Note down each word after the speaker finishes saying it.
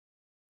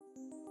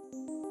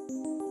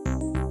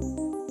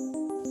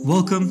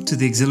Welcome to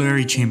the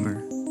Auxiliary Chamber,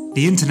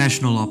 the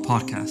International Law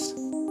Podcast.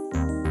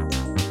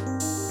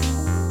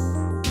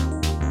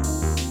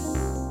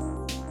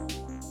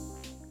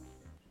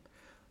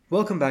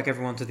 Welcome back,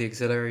 everyone, to the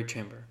Auxiliary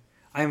Chamber.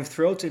 I am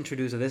thrilled to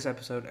introduce this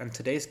episode and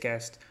today's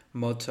guest,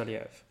 Maud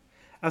Saliev.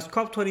 As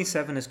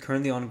COP27 is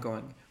currently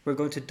ongoing, we're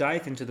going to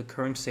dive into the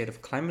current state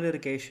of climate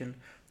litigation,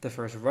 the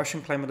first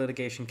Russian climate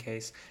litigation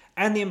case,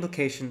 and the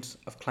implications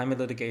of climate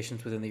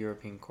litigations within the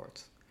European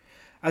courts.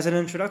 As an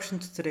introduction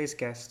to today's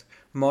guest,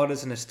 Maud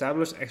is an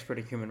established expert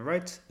in human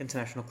rights,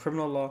 international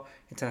criminal law,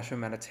 international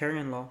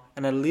humanitarian law,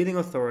 and a leading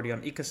authority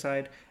on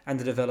ecocide and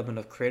the development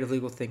of creative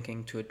legal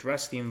thinking to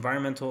address the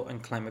environmental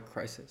and climate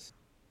crisis.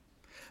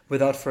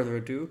 Without further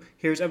ado,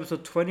 here's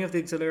episode 20 of the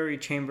Auxiliary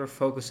Chamber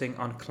focusing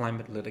on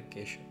climate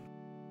litigation.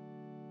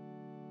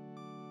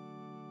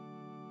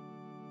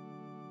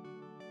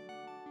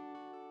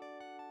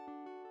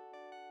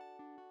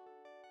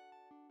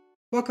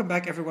 Welcome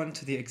back, everyone,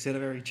 to the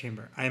Auxiliary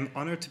Chamber. I am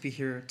honored to be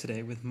here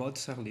today with Maud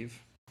Saliev,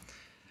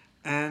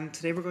 and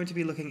today we're going to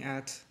be looking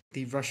at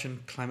the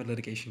Russian climate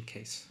litigation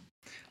case.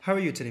 How are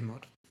you today,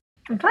 Maud?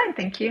 I'm fine,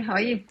 thank you. How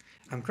are you?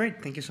 I'm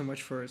great. Thank you so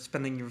much for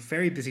spending your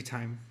very busy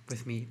time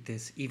with me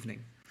this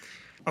evening.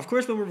 Of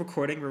course, when we're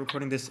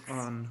recording this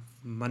on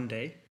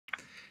Monday,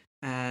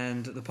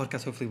 and the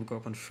podcast hopefully will go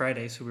up on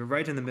Friday, so we're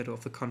right in the middle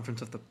of the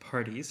conference of the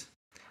parties.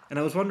 And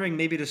I was wondering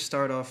maybe to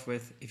start off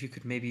with, if you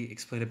could maybe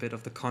explain a bit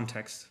of the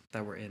context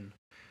that we're in.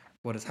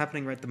 What is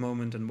happening right at the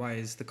moment, and why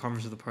is the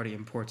Conference of the Party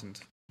important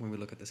when we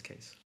look at this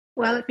case?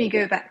 Well, let me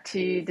go back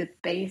to the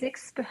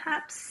basics,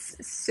 perhaps.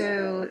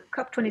 So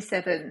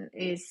COP27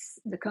 is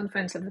the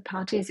Conference of the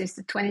Parties, is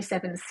the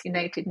 27th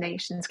United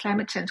Nations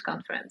Climate Change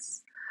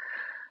Conference.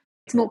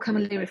 It's more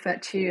commonly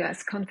referred to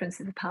as Conference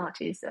of the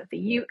Parties of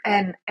the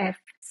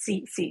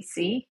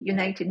UNFCCC,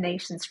 United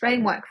Nations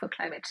Framework for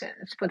Climate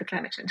Change, for the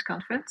Climate Change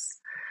Conference.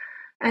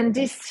 And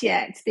this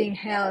year it's being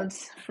held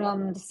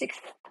from the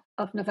 6th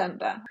of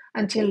November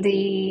until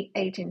the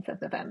 18th of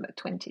November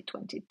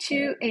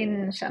 2022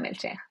 in Sharm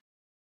el-Sheikh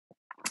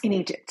in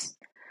Egypt.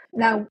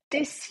 Now,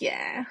 this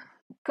year,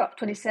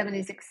 COP27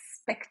 is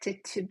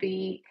expected to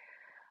be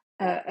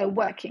a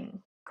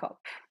working COP,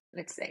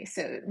 let's say.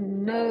 So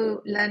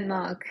no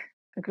landmark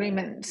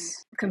agreement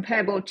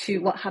comparable to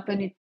what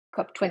happened in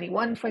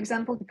COP21, for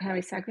example, the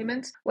Paris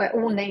Agreement, where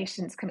all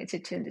nations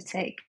committed to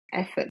undertake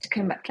effort to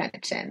combat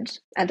climate change,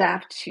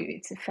 adapt to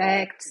its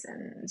effects,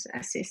 and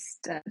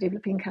assist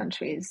developing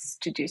countries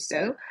to do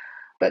so.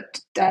 But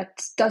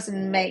that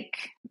doesn't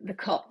make the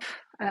COP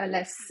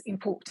less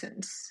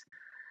important.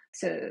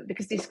 So,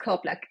 because this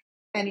COP, like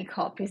any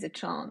COP, is a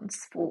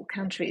chance for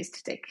countries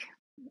to take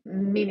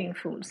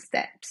meaningful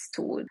steps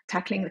toward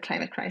tackling the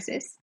climate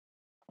crisis.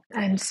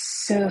 And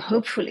so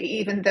hopefully,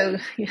 even though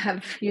you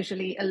have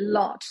usually a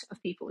lot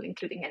of people,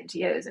 including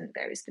NGOs and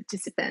various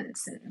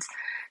participants and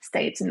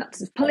states and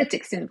lots of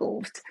politics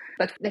involved,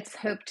 but let's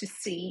hope to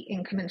see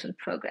incremental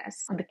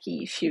progress on the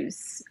key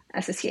issues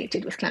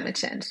associated with climate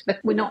change.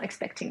 But we're not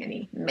expecting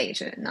any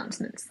major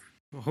announcements.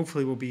 Well,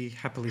 hopefully we'll be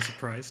happily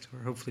surprised, or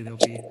hopefully there'll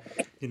be,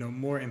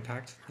 more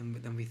impact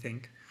than we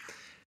think.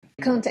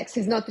 Context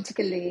is not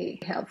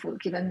particularly helpful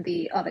given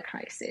the other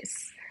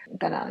crises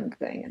that are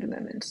ongoing at the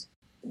moment.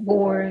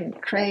 War in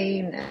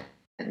Ukraine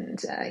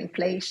and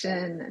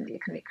inflation and the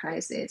economic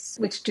crisis,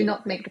 which do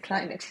not make the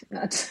climate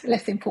not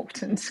less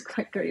important,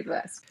 quite the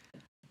reverse.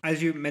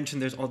 As you mentioned,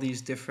 there's all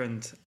these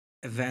different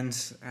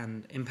events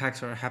and impacts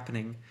that are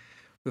happening.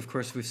 Of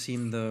course, we've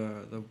seen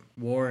the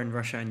war in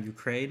Russia and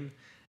Ukraine,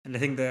 and I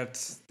think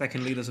that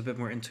can lead us a bit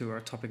more into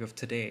our topic of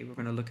today. We're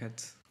going to look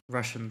at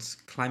Russia's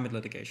climate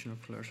litigation, or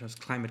Russia's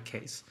climate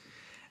case.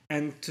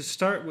 And to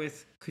start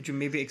with, could you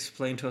maybe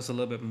explain to us a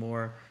little bit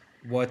more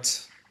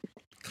what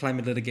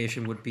climate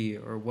litigation would be,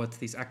 or what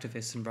these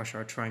activists in Russia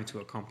are trying to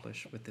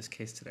accomplish with this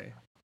case today?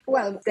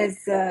 Well,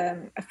 there's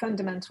a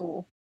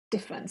fundamental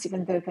difference,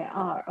 even though there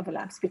are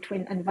overlaps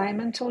between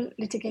environmental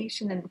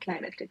litigation and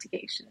climate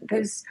litigation.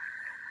 The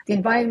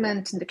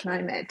environment and the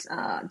climate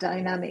are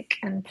dynamic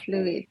and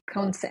fluid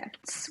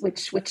concepts,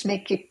 which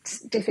make it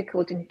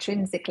difficult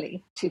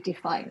intrinsically to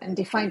define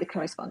the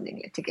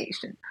corresponding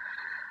litigation.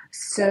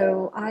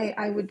 So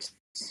I would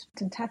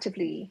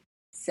tentatively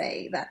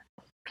say that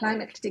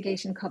climate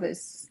litigation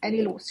covers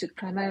any lawsuit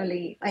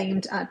primarily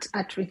aimed at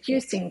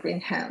reducing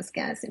greenhouse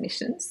gas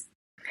emissions,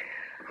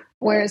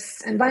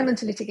 whereas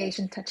environmental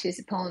litigation touches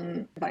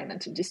upon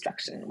environmental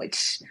destruction,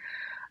 which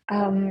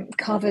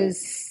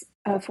covers,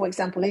 for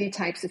example, any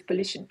types of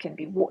pollution. It can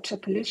be water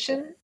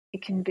pollution,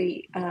 it can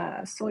be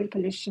soil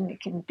pollution, it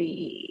can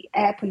be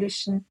air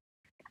pollution.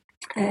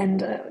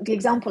 And the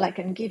example I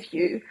can give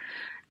you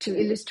to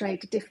illustrate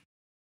the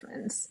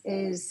difference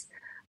is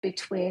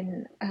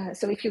between,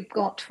 so if you've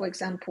got, for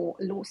example,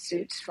 a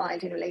lawsuit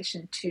filed in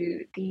relation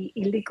to the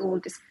illegal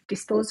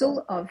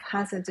disposal of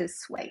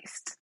hazardous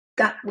waste,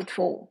 that would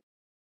fall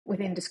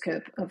within the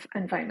scope of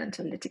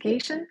environmental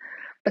litigation,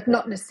 but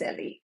not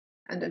necessarily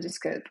under the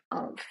scope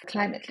of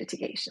climate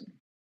litigation.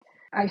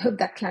 I hope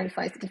that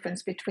clarifies the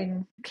difference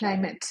between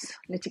climate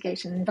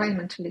litigation and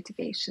environmental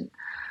litigation.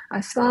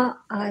 As far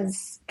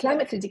as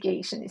climate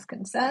litigation is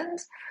concerned,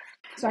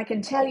 so I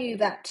can tell you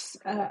that,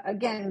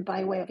 again,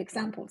 by way of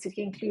examples, it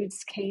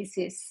includes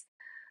cases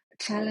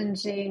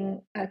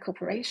challenging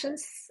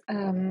corporations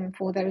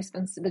for their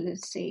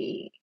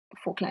responsibility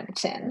for climate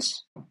change.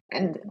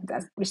 And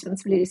that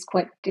responsibility is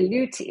quite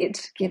diluted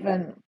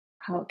given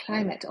how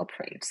climate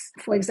operates.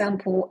 For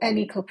example,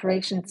 any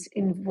corporations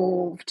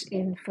involved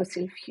in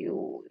fossil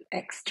fuel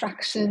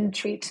extraction,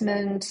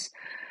 treatment,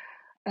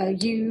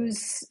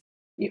 use.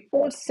 You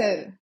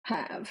also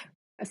have,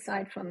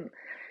 aside from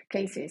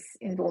cases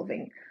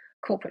involving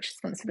corporate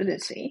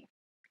responsibility,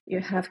 you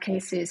have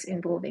cases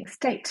involving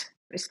state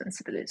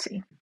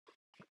responsibility,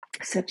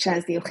 such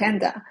as the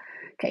Uganda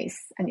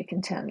case, and you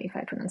can tell me if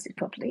I pronounce it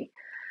properly,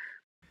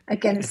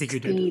 against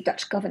the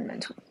Dutch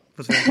government.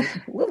 That's very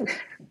good.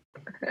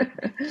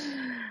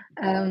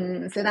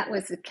 So that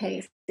was the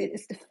case.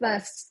 It's the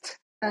first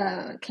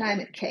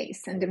climate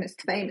case and the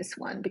most famous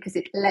one because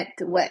it led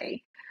the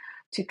way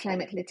to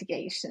climate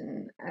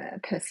litigation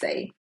per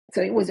se.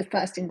 So it was the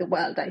first in the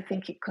world. I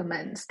think it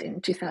commenced in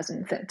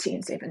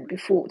 2013, so even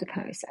before the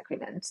Paris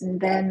Agreement.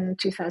 And then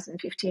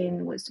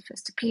 2015 was the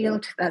first appeal,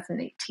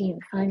 2018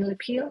 final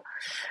appeal.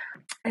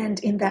 And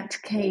in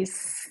that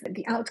case,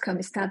 the outcome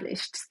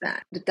established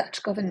that the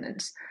Dutch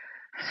government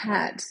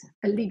had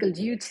a legal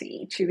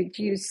duty to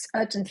reduce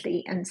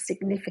urgently and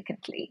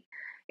significantly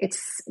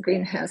its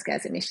greenhouse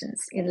gas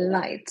emissions in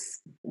line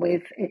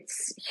with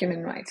its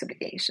human rights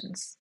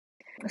obligations.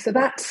 So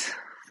that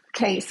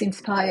case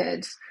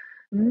inspired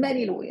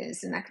many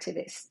lawyers and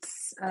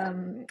activists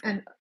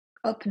and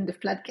opened the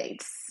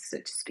floodgates, so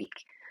to speak.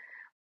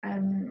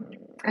 And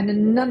a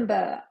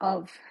number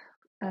of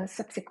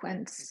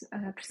subsequent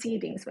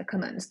proceedings were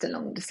commenced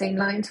along the same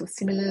lines or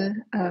similar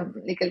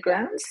legal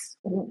grounds,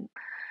 or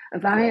a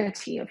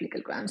variety of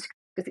legal grounds,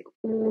 because it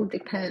all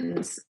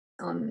depends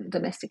on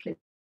domestic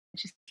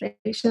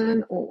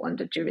legislation or on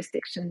the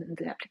jurisdiction and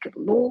the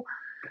applicable law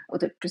or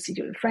the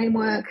procedural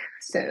framework.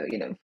 So,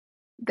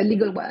 the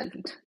legal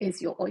world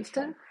is your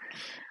oyster.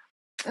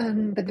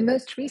 But the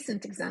most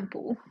recent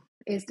example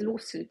is the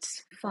lawsuit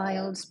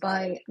filed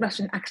by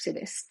Russian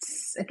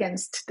activists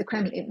against the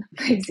Kremlin,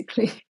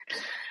 basically,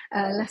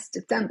 last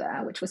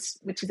September, which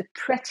is a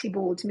pretty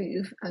bold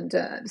move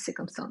under the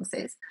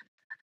circumstances.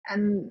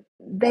 And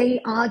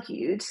they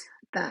argued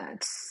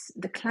that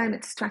the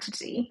climate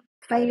strategy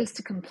fails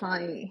to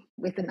comply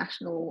with the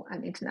national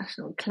and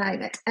international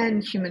climate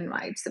and human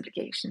rights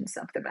obligations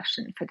of the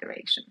Russian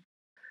Federation,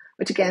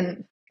 which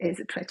again is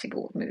a pretty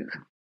bold move.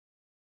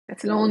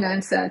 That's a long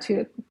answer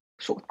to a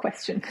short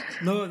question.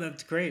 No,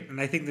 that's great.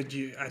 And I think that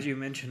as you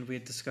mentioned, we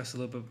had discussed a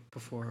little bit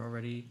before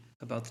already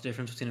about the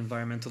difference between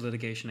environmental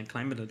litigation and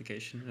climate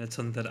litigation. And it's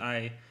something that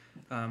I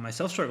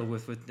myself struggle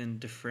with in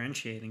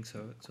differentiating.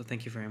 So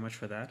thank you very much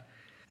for that.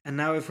 And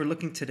now if we're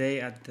looking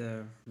today at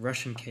the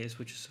Russian case,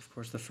 which is of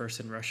course the first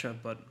in Russia,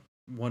 but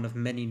one of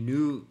many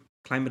new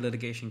climate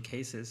litigation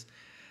cases,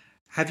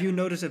 have you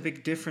noticed a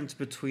big difference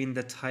between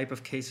the type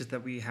of cases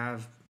that we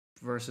have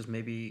versus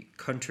maybe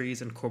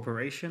countries and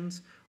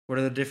corporations? What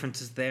are the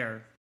differences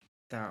there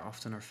that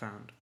often are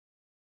found?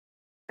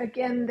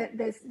 Again,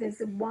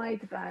 there's a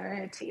wide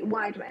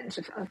range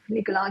of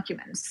legal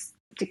arguments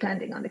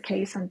depending on the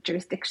case, on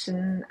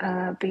jurisdiction,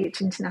 be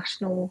it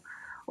international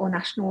or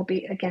national,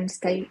 be it against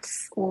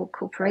states or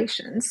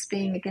corporations,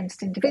 being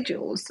against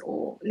individuals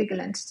or legal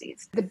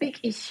entities. The big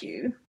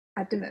issue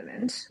at the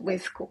moment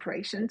with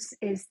corporations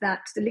is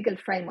that the legal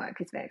framework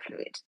is very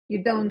fluid.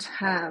 You don't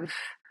have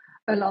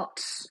a lot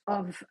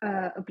of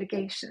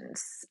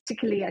obligations,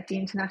 particularly at the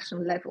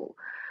international level,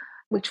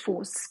 which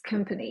force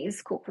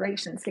companies,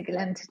 corporations, legal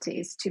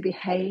entities to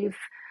behave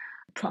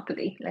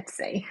properly, let's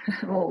say,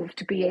 or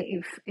to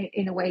behave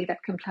in a way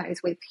that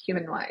complies with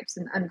human rights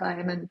and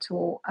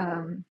environmental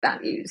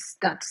values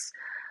that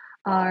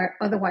are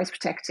otherwise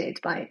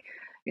protected by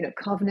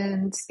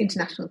covenants,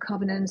 international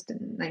covenants, the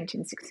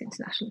 1960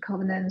 international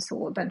covenants,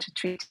 or a bunch of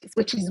treaties,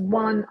 which is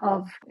one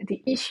of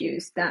the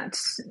issues that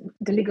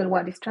the legal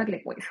world is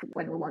struggling with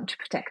when we want to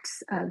protect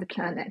the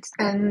planet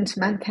and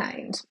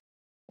mankind,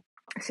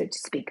 so to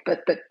speak.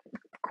 But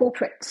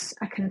corporate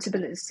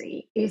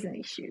accountability is an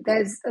issue.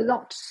 There's a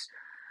lot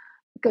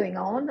going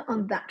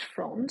on that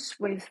front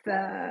with,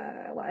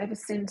 ever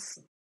since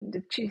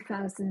the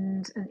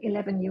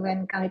 2011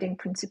 UN guiding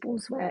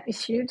principles were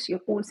issued.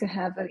 You also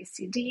have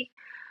OECD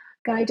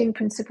guiding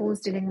principles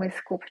dealing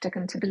with corporate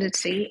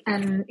accountability,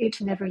 and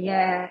each and every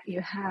year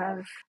you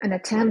have an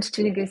attempt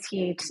to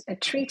negotiate a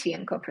treaty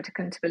on corporate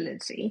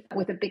accountability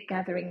with a big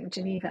gathering in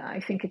Geneva. I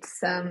think it's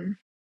the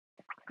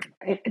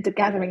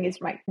gathering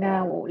is right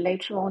now or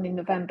later on in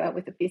November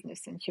with the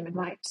Business and Human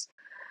Rights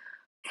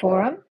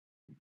Forum.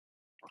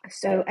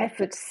 So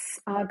efforts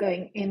are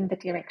going in the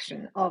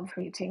direction of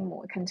creating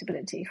more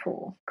accountability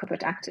for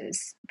corporate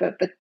actors. But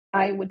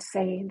I would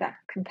say that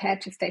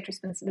compared to state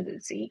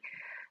responsibility,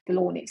 the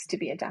law needs to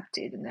be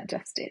adapted and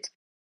adjusted.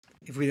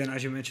 If we then,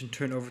 as you mentioned,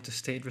 turn over to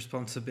state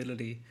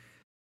responsibility,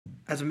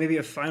 As maybe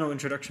a final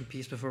introduction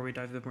piece before we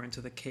dive a bit more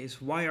into the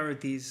case, why are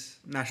these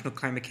national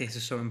climate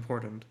cases so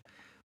important?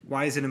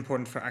 Why is it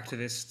important for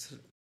activists,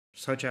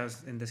 such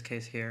as in this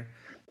case here,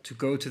 to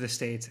go to the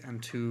states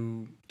and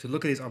to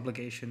look at these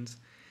obligations?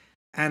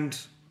 And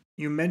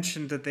you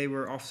mentioned that they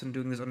were often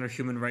doing this under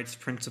human rights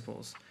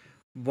principles.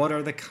 What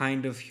are the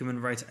kind of human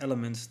rights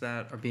elements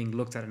that are being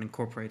looked at and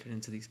incorporated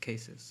into these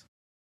cases?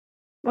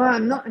 Well,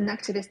 I'm not an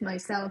activist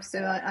myself, so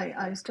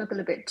I struggle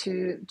a bit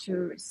to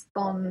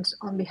respond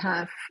on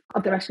behalf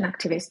of the Russian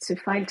activists who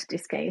filed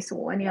this case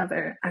or any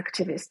other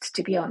activists,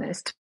 to be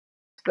honest.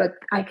 But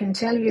I can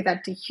tell you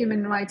that the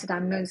human rights that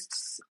are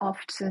most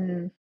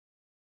often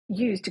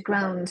used to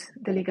ground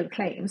the legal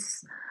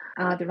claims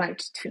are the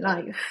right to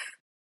life,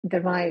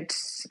 the right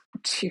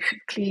to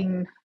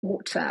clean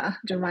water,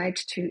 the right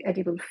to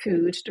edible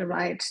food, the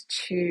right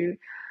to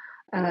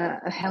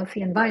a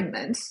healthy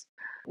environment,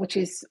 which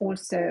is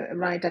also a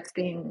right that's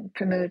being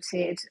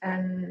promoted.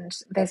 And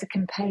there's a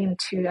campaign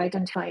to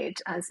identify it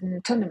as an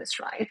autonomous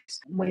right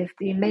with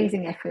the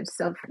amazing efforts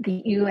of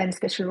the UN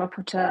Special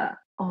Rapporteur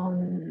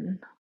on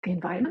the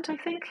environment, I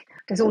think.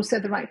 There's also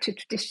the right to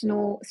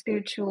traditional,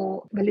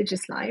 spiritual,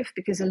 religious life,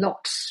 because a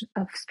lot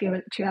of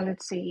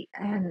spirituality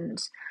and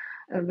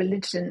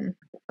religion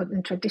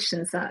and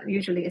traditions are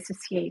usually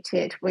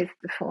associated with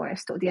the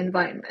forest or the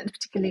environment,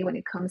 particularly when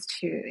it comes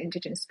to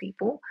indigenous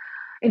people.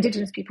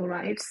 Indigenous people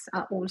rights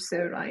are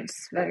also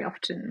rights very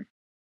often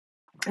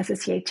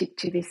associated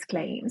to these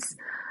claims.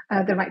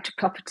 The right to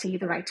property,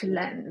 the right to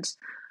land,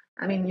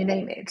 I mean, you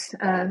name it.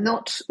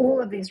 Not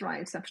all of these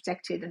rights are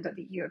protected under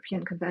the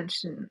European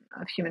Convention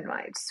of Human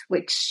Rights,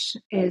 which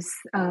is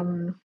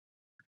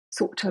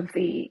sort of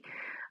the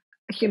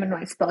human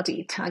rights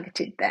body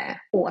targeted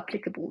there or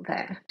applicable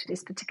there to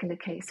this particular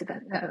case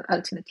event,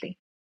 ultimately.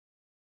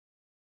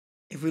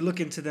 If we look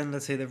into then,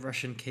 let's say, the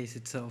Russian case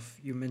itself,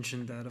 you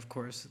mentioned that, of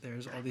course,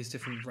 there's all these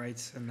different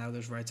rights, and now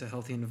there's rights to a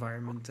healthy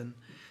environment, and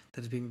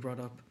that is being brought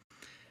up.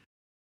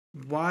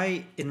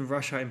 Why in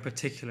Russia in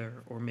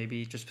particular, or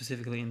maybe just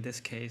specifically in this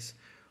case,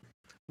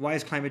 why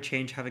is climate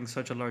change having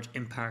such a large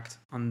impact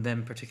on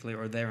them particularly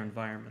or their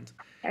environment?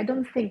 I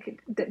don't think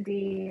that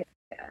the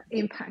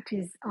impact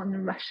is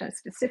on Russia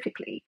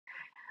specifically.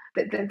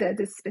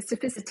 The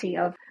specificity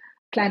of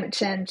climate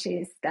change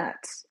is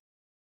that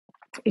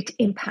it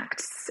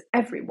impacts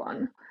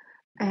everyone.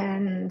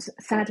 And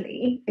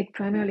sadly, it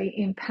primarily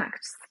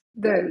impacts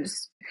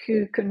those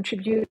who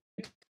contribute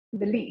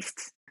the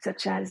least,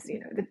 such as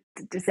the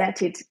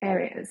deserted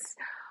areas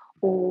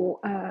or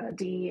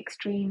the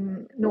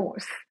extreme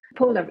north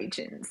polar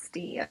regions.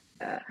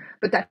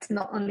 But that's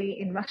not only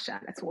in Russia;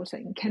 that's also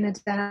in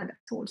Canada.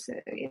 That's also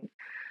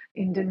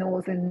in the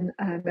northern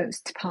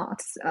most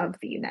parts of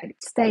the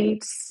United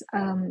States.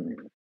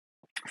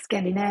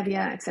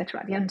 Scandinavia,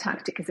 etc. The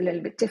Antarctic is a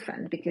little bit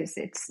different because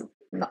it's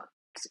not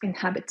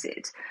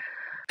inhabited.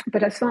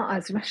 But as far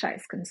as Russia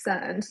is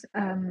concerned,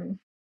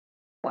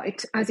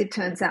 as it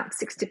turns out,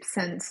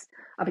 60%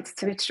 of its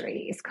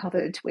territory is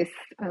covered with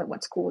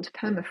what's called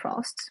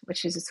permafrost,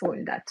 which is a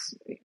soil that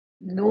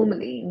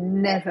normally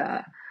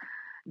never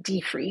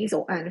defreeze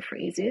or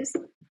unfreezes.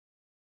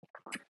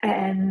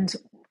 And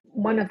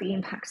one of the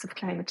impacts of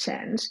climate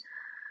change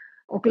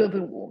or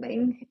global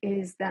warming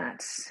is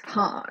that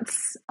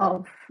parts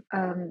of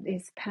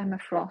this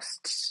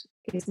permafrost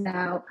is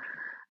now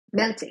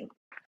melting,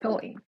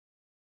 thawing,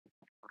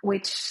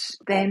 which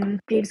then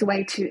gives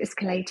way to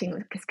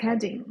escalating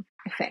cascading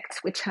effects,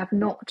 which have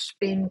not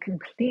been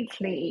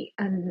completely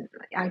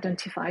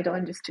identified or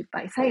understood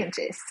by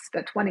scientists.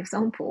 But one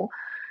example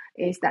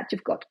is that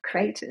you've got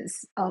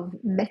craters of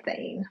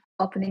methane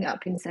opening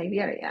up in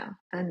Siberia,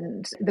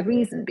 and the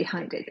reason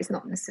behind it is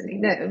not necessarily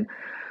known.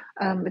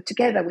 But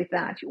together with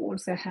that, you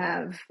also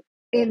have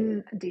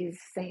in these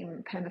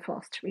same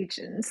permafrost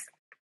regions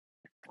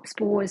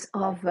spores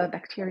of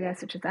bacteria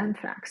such as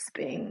anthrax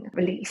being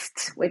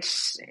released,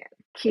 which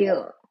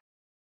kill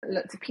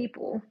lots of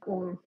people,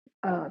 or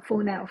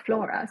fauna or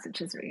flora,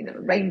 such as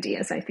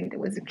reindeers. I think there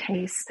was a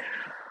case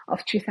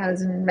of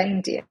 2,000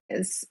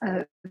 reindeers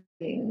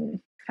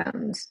being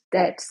found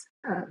dead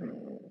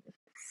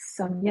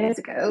some years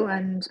ago,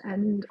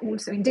 and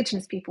also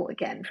indigenous people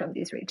again from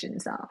these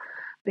regions are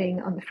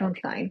being on the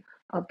front line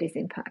of this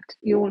impact.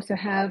 You also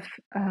have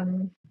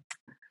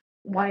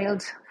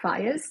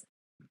wildfires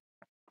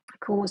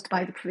caused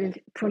by the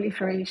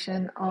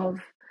proliferation of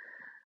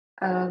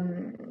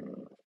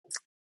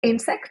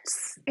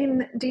insects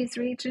in these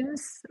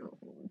regions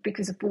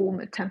because of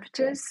warmer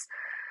temperatures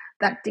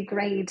that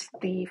degrade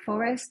the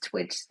forest,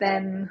 which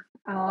then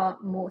are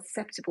more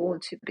susceptible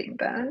to being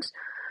burned.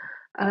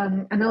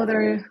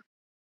 Another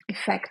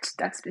effect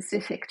that's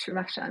specific to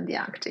Russia and the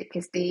Arctic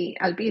is the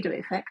albedo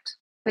effect.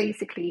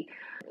 Basically,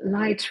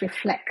 light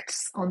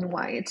reflects on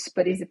white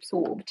but is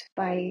absorbed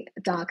by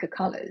darker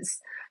colors.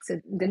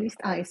 So the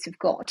least ice you've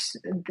got,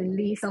 the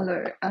least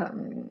solar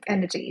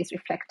energy is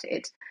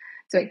reflected.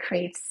 So it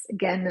creates,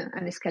 again,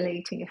 an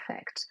escalating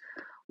effect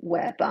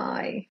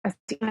whereby as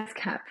the ice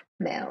cap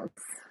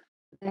melts,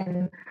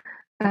 then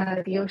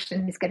the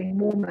ocean is getting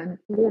warmer and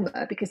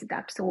warmer because it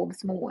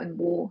absorbs more and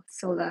more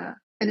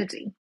solar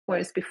energy,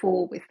 whereas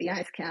before with the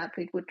ice cap,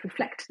 it would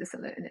reflect the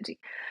solar energy.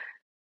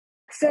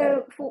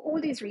 So for all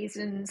these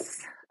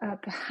reasons,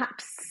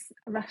 perhaps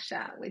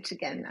Russia, which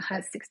again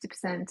has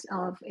 60%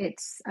 of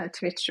its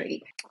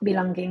territory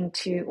belonging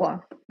to,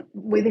 or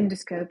within the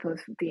scope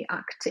of the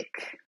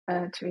Arctic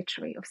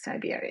territory of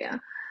Siberia,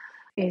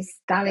 is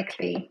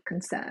directly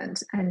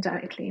concerned and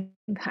directly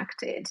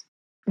impacted,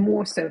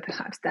 more so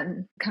perhaps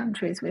than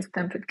countries with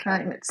temperate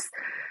climates,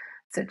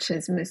 such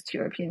as most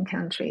European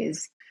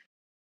countries.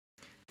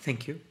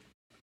 Thank you.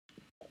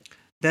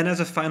 Then, as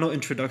a final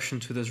introduction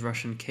to this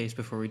Russian case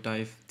before we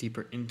dive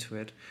deeper into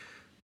it,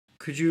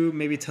 could you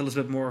maybe tell us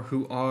a bit more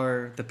who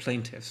are the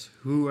plaintiffs?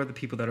 Who are the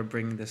people that are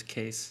bringing this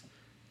case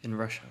in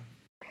Russia?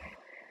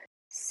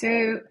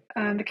 So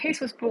the case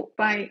was brought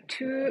by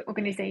two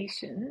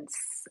organizations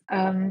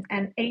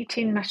and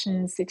 18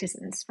 Russian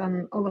citizens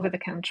from all over the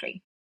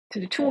country.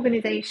 So the two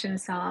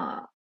organizations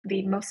are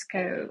the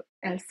Moscow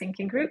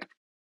Helsinki Group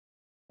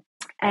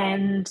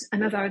and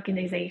another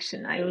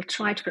organization, I will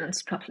try to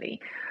pronounce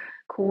properly,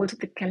 called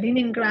the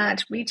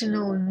Kaliningrad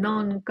Regional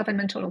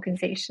Non-Governmental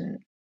Organization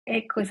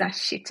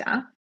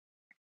Ekozashita.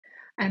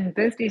 And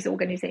both these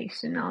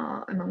organizations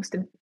are amongst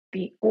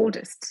the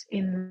oldest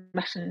in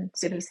Russian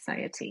civil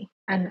society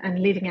and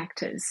leading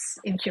actors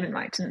in human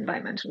rights and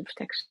environmental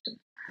protection.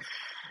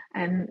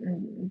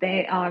 And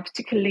they are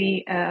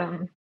particularly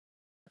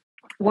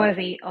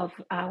worthy of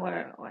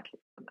our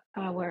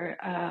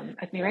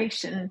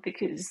admiration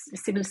because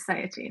civil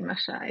society in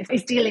Russia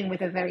is dealing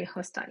with a very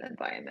hostile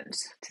environment,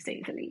 to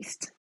say the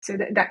least. So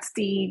that's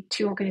the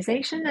two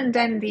organizations, and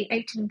then the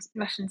 18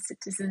 Russian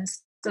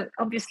citizens. So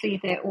obviously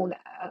they're all,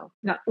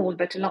 not all,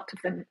 but a lot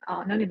of them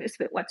are anonymous.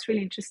 But what's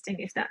really interesting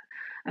is that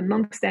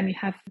amongst them you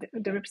have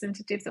the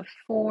representatives of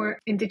 4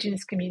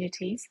 indigenous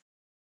communities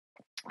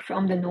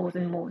from the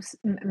northernmost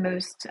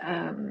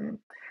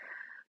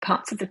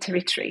parts of the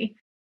territory,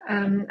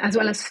 as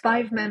well as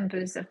 5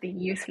 members of the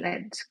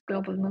youth-led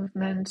global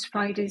movement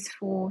Fridays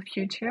for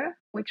Future,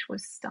 which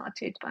was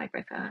started by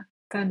Greta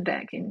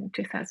Thunberg in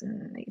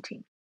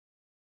 2018.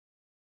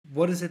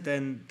 What is it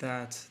then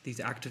that these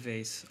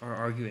activists are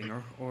arguing,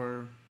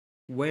 or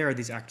where are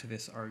these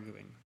activists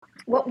arguing?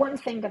 Well, one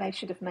thing that I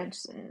should have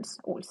mentioned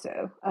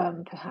also,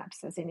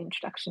 perhaps as an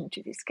introduction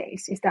to this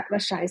case, is that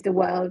Russia is the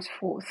world's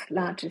 4th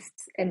largest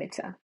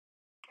emitter.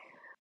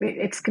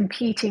 It's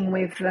competing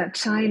with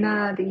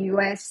China, the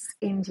US,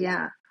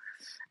 India,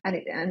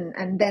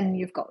 and then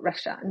you've got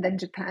Russia, and then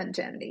Japan,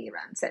 Germany,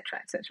 Iran, etc.,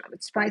 etc.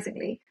 But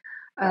surprisingly,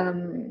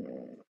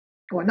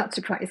 well, not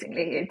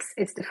surprisingly,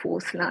 it's the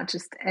 4th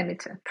largest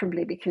emitter,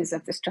 probably because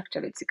of the structure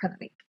of its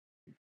economy.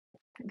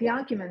 The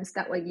arguments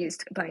that were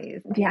used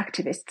by the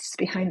activists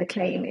behind the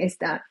claim is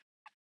that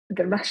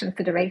the Russian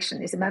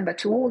Federation is a member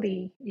to all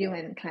the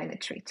UN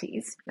climate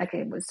treaties, like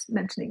I was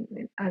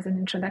mentioning as an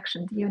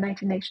introduction, the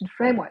United Nations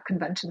Framework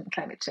Convention on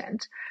Climate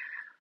Change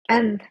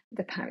and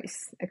the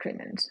Paris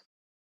Agreement.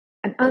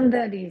 And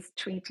under these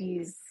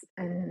treaties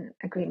and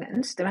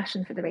agreements, the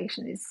Russian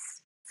Federation is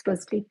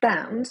supposedly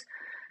bound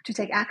to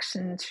take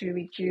action to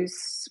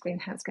reduce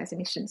greenhouse gas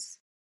emissions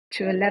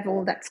to a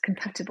level that's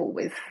compatible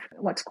with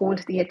what's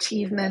called the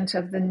achievement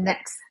of the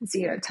net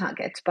zero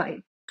target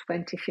by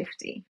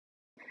 2050.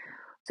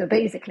 So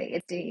basically,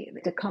 it's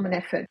the common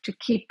effort to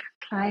keep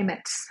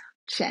climate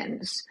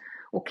change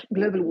or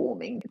global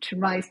warming to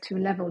rise to a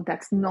level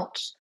that's not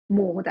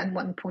more than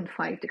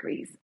 1.5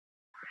 degrees,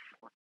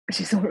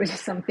 which is already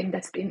something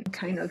that's been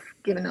kind of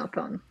given up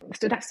on.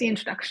 So that's the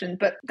introduction.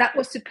 But that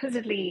was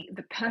supposedly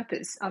the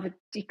purpose of a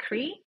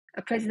decree,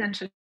 a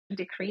presidential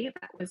decree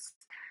that was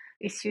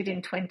issued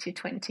in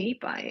 2020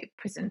 by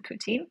President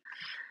Putin,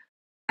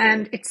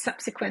 and its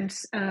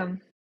subsequent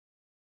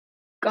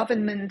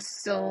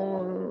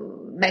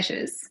governmental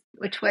measures,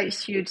 which were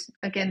issued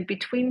again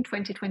between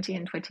 2020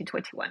 and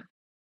 2021.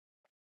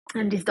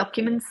 And these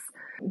documents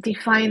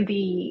define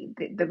the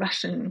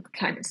Russian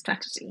climate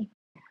strategy.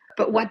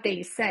 But what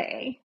they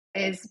say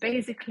is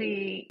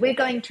basically, we're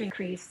going to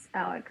increase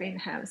our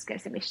greenhouse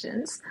gas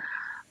emissions,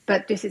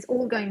 but this is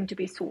all going to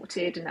be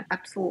sorted and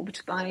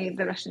absorbed by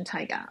the Russian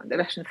taiga, the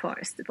Russian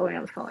forest, the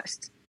boreal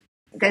forest.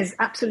 There's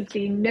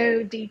absolutely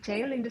no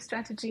detail in the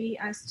strategy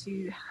as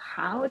to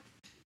how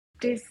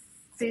this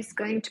is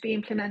going to be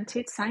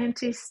implemented.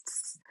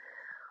 Scientists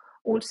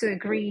also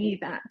agree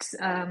that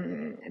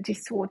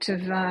this sort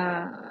of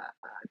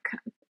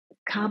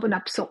carbon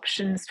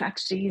absorption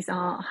strategies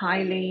are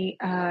highly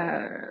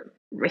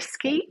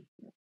risky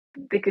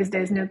because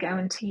there's no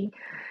guarantee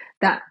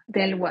that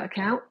they'll work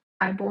out.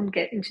 I won't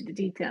get into the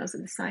details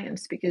of the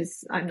science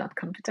because I'm not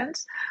competent.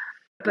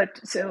 But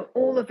so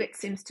all of it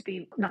seems to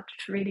be not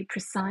really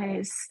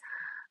precise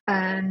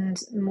and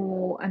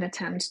more an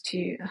attempt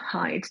to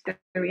hide the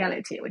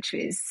reality, which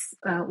is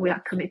we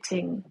are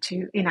committing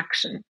to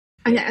inaction.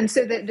 And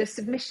so the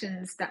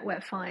submissions that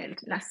were filed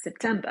last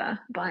September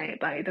by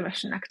the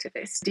Russian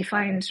activists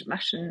defined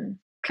Russian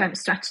climate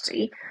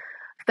strategy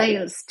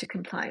fails to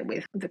comply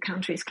with the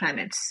country's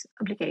climate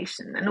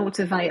obligation and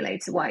also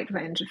violates a wide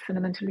range of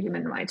fundamental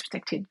human rights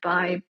protected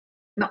by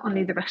not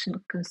only the Russian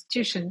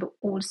constitution, but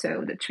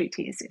also the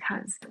treaties it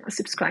has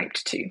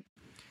subscribed to.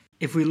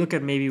 If we look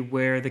at maybe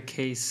where the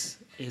case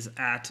is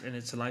at in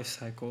its life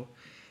cycle,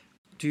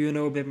 do you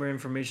know a bit more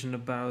information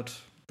about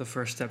the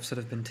first steps that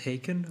have been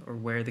taken or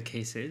where the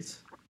case is?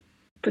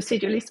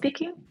 Procedurally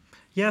speaking?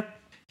 Yeah,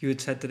 you had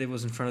said that it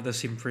was in front of the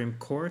Supreme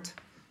Court.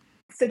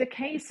 So the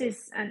case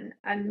is an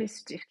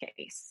administrative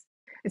case.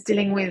 It's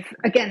dealing with,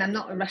 again, I'm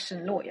not a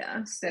Russian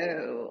lawyer,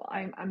 so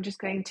I'm just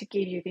going to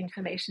give you the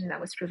information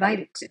that was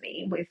provided to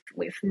me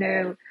with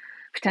no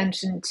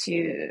pretension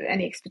to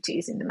any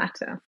expertise in the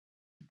matter.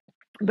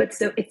 But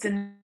so it's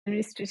an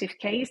administrative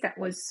case that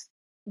was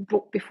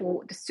brought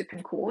before the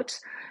Supreme Court.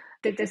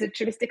 There's a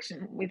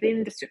jurisdiction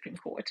within the Supreme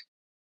Court,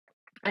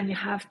 and you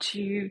have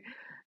to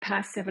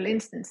pass several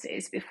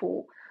instances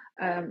before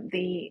all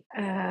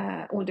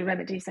the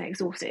remedies are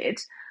exhausted.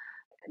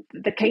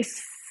 The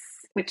case,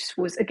 which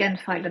was again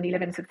filed on the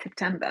 11th of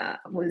September,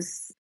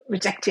 was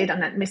rejected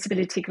on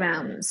admissibility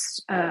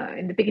grounds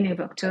in the beginning of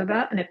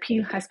October. An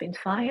appeal has been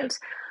filed.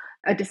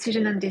 A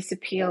decision on this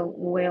appeal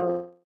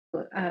will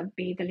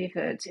be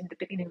delivered in the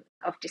beginning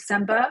of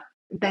December.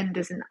 Then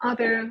there's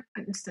another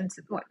instance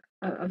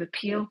of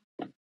appeal.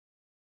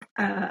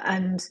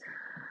 And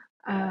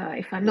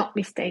if I'm not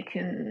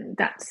mistaken,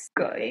 that's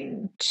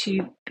going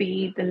to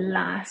be the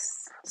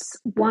last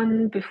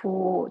one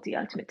before the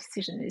ultimate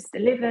decision is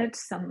delivered,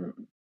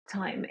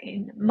 sometime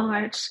in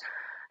March.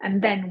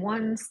 And then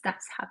once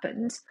that's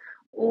happened,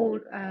 all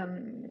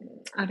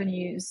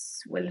avenues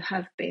will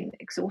have been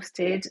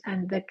exhausted,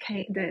 and the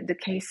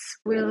case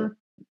will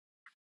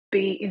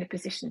be in a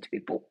position to be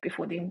brought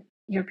before the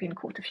European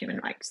Court of Human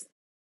Rights.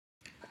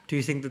 Do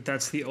you think that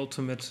that's the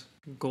ultimate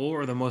goal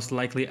or the most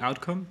likely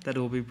outcome, that it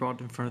will be brought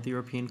in front of the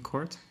European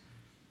Court?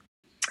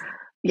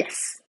 Yes.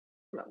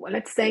 Well,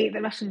 let's say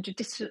the Russian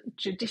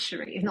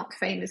judiciary is not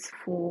famous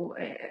for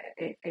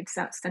its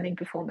outstanding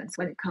performance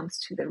when it comes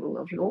to the rule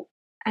of law.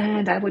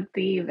 And I would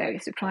be very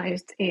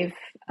surprised if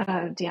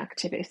the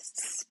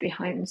activists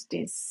behind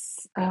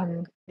these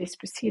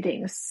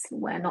proceedings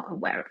were not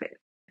aware of it.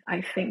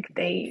 I think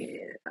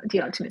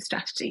the ultimate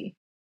strategy,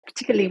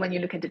 particularly when you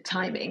look at the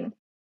timing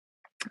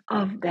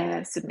of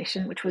their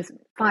submission, which was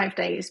 5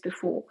 days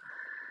before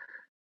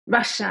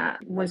Russia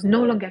was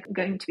no longer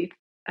going to be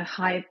a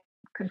high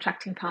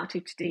contracting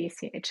party to the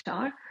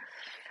ECHR,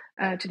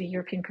 to the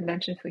European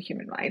Convention for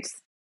Human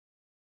Rights.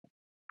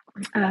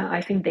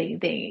 I think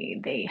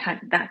they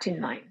had that in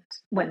mind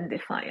when they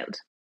filed.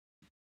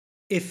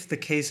 If the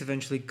case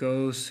eventually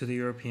goes to the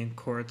European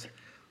Court,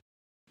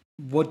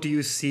 what do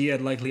you see a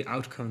likely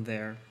outcome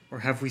there? Or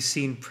have we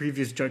seen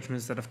previous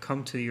judgments that have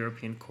come to the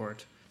European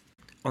Court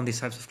on these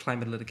types of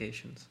climate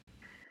litigations?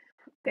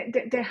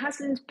 There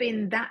hasn't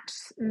been that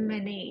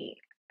many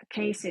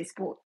cases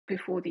brought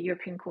before the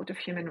European Court of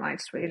Human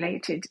Rights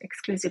related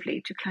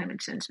exclusively to climate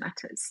change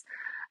matters.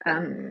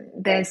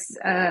 There's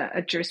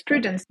a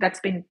jurisprudence that's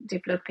been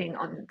developing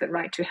on the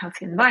right to a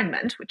healthy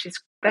environment, which is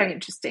very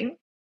interesting.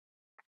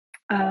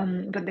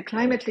 But the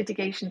climate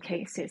litigation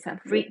cases have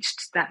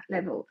reached that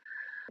level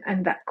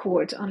and that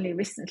court only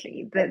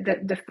recently.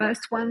 The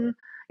first one,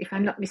 if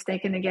I'm not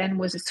mistaken again,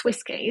 was a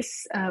Swiss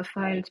case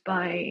filed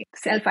by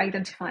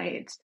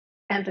self-identified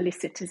elderly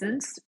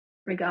citizens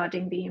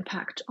regarding the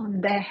impact on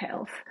their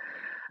health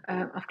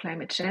of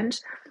climate change.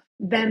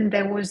 Then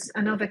there was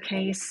another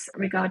case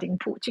regarding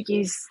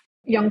Portuguese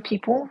young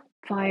people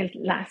filed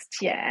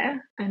last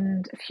year,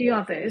 and a few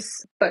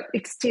others, but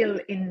it's still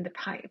in the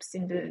pipes,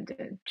 in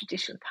the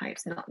judicial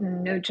pipes.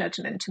 No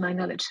judgment, to my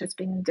knowledge, has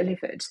been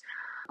delivered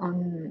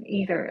on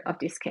either of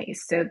these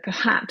cases. So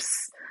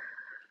perhaps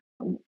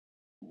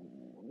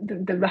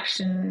the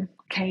Russian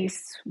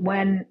case,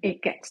 when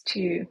it gets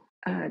to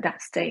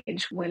that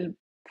stage, will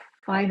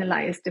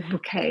finalize the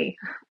bouquet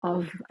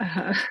of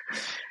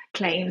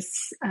claims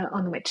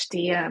on which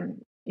the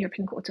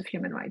European Court of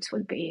Human Rights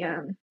will be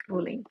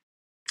ruling.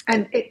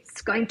 And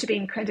it's going to be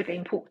incredibly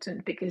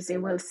important because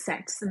it will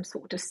set some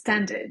sort of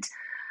standard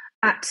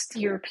at the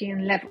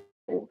European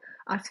level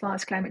as far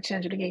as climate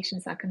change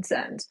obligations are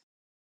concerned,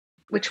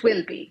 which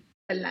will be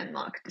a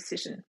landmark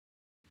decision.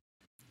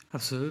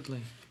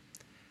 Absolutely.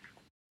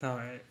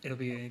 It'll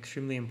be an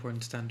extremely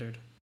important standard.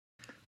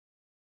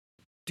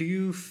 Do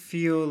you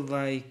feel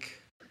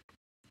like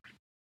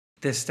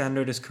this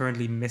standard is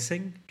currently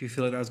missing? Do you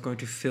feel like that's going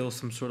to fill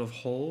some sort of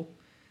hole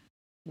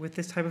with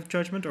this type of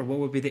judgment, or what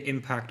would be the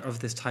impact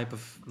of this type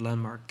of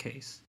landmark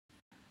case?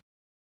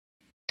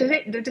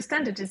 The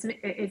standard is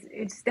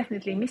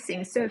definitely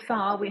missing. So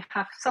far, we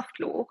have soft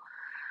law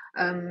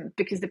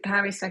because the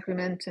Paris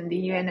Agreement and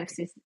the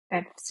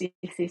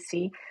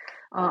UNFCCC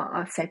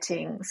are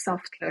setting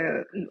soft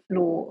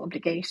law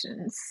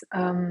obligations,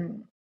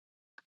 and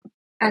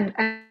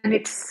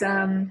it's.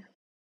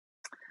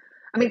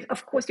 I mean,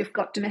 of course, you've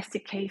got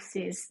domestic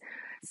cases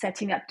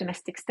setting up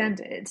domestic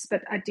standards,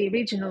 but at the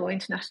regional or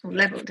international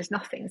level, there's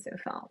nothing so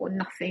far, or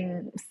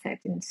nothing set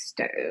in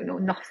stone, or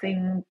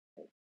nothing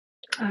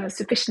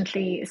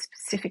sufficiently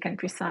specific and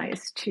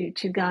precise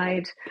to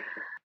guide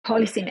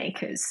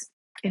policymakers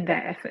in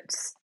their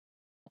efforts.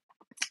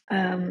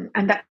 And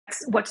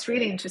that's what's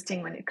really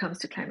interesting when it comes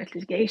to climate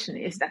litigation,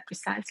 is that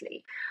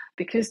precisely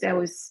because there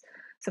was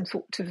some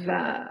sort of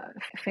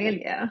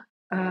failure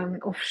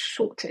or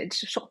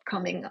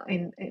shortcoming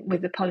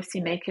with the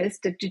policymakers,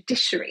 the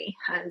judiciary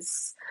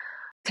has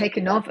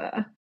taken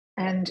over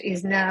and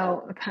is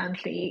now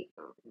apparently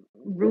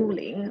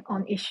ruling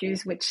on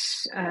issues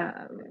which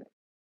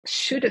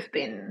should have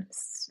been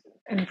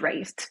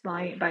embraced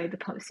by the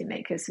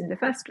policymakers in the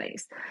first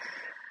place.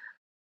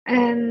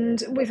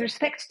 And with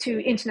respect to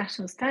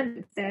international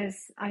standards,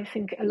 there's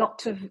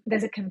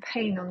a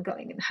campaign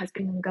ongoing and has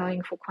been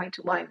ongoing for quite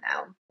a while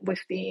now with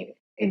the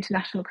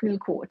International Criminal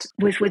Court,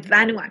 with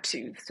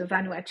Vanuatu. So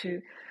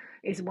Vanuatu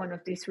is one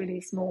of these really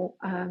small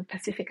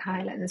Pacific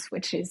islands,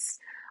 which is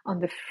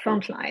on the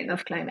front line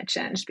of climate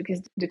change,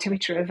 because the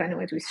territory of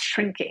Vanuatu is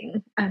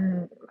shrinking,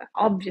 and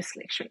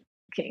obviously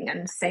shrinking,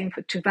 and same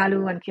for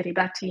Tuvalu and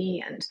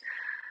Kiribati and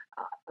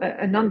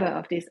a number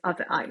of these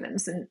other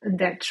islands, and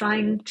they're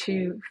trying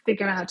to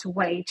figure out a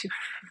way to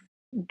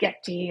get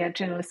the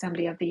General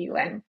Assembly of the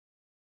UN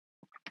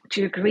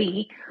to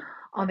agree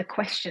on the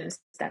questions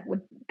that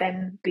would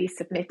then be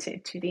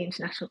submitted to the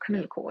International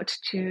Criminal Court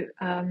to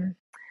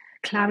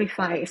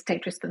clarify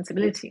state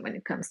responsibility when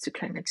it comes to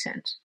climate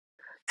change.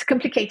 It's a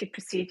complicated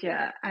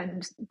procedure,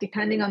 and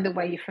depending on the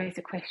way you phrase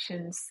the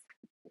questions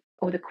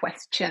or the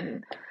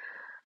question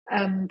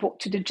brought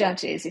to the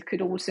judges, it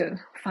could also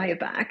fire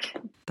back.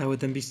 That would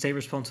then be state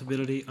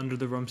responsibility under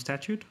the Rome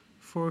Statute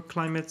for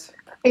climate?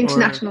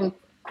 International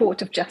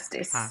Court of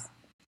Justice.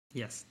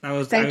 Yes, I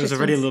was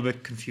already a little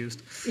bit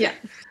confused. Yeah.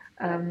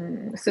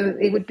 So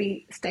it would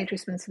be state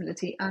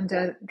responsibility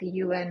under the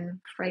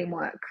UN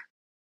framework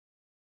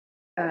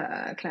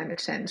climate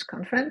change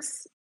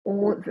conference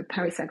or the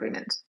Paris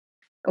Agreement,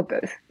 or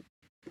both.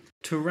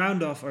 To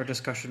round off our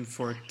discussion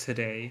for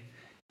today,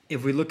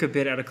 if we look a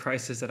bit at a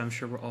crisis that I'm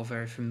sure we're all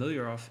very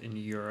familiar of in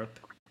Europe,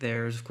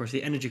 there's, of course,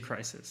 the energy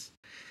crisis.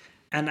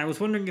 And I was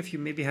wondering if you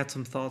maybe had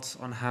some thoughts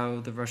on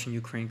how the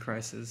Russian-Ukraine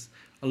crisis,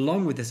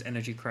 along with this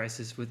energy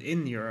crisis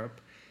within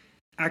Europe,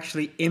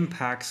 actually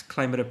impacts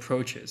climate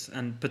approaches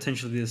and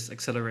potentially this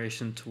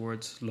acceleration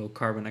towards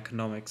low-carbon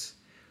economics.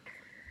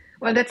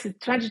 Well, that's the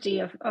tragedy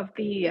of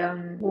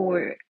the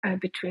war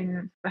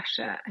between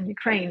Russia and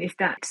Ukraine, is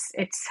that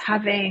it's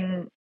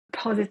having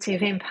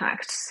positive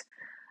impacts,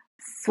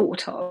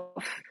 sort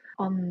of,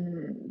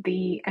 on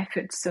the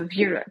efforts of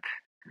Europe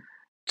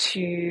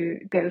to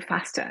go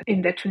faster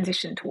in their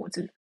transition towards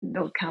a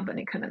low carbon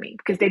economy,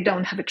 because they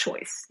don't have a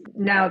choice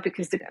now,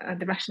 because the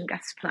Russian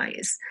gas supply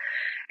is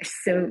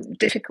so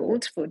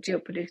difficult for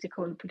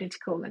geopolitical,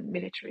 political and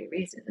military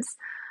reasons.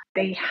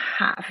 They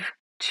have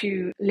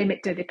to limit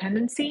their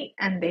dependency,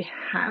 and they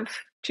have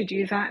to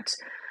do that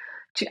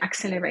to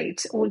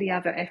accelerate all the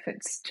other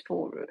efforts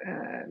for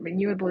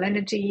renewable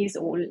energies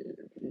or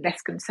less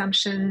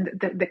consumption.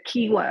 The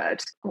key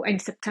word in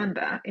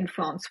September in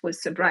France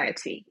was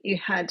sobriety. You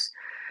had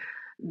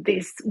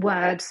this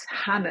word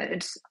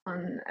hammered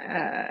on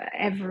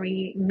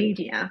every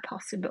media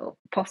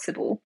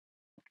possible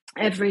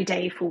every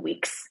day for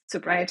weeks.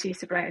 Sobriety,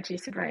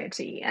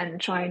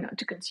 and try not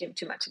to consume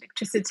too much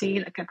electricity.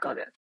 Like, I've got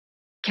a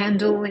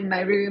candle in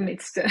my room.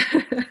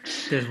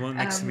 There's one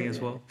next to me as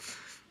well.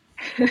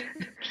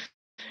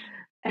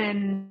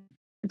 And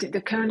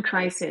the current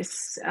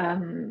crisis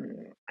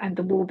and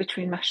the war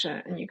between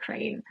Russia and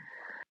Ukraine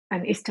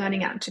is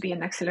turning out to be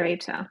an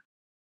accelerator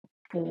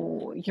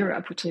for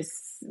Europe, which is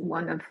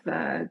one of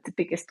the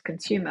biggest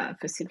consumer of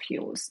fossil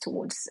fuels,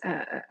 towards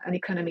an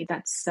economy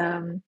that's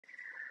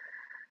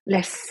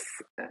less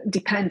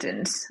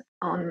dependent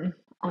on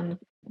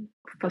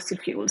fossil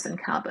fuels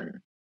and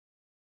carbon.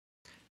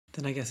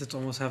 Then I guess it's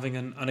almost having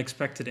an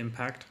unexpected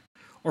impact,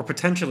 or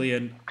potentially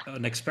an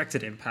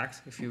unexpected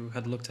impact, if you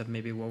had looked at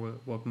maybe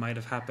what might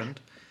have happened.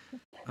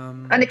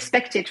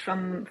 Unexpected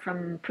from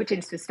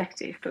Putin's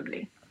perspective,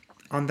 probably.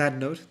 On that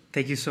note,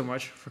 thank you so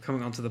much for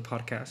coming onto the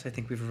podcast. I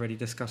think we've already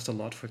discussed a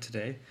lot for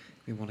today.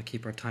 We want to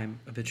keep our time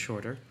a bit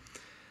shorter.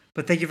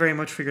 But thank you very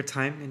much for your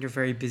time and your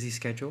very busy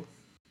schedule.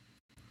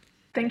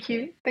 Thank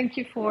you. Thank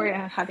you for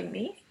having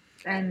me.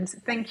 And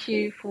thank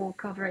you for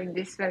covering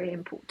this very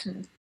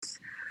important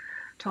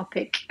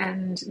topic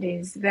and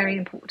these very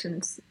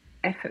important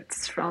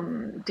efforts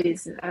from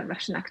these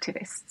Russian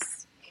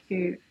activists,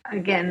 who,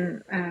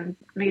 again,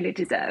 really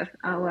deserve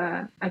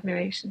our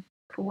admiration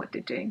for what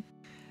they're doing.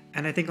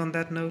 And I think on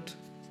that note,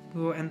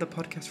 we will end the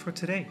podcast for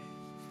today.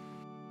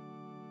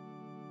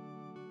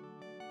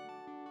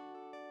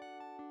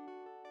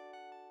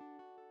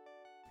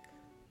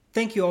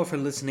 Thank you all for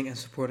listening and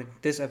supporting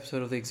this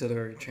episode of the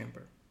Auxiliary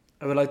Chamber.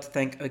 I would like to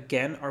thank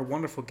again our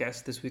wonderful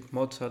guest this week,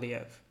 Maud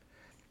Saliev.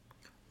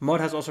 Maud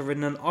has also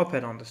written an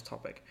op-ed on this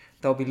topic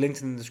that will be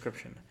linked in the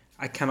description.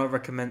 I cannot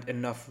recommend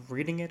enough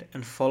reading it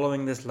and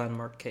following this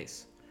landmark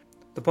case.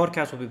 The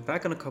podcast will be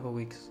back in a couple of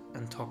weeks,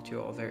 and talk to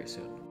you all very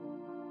soon.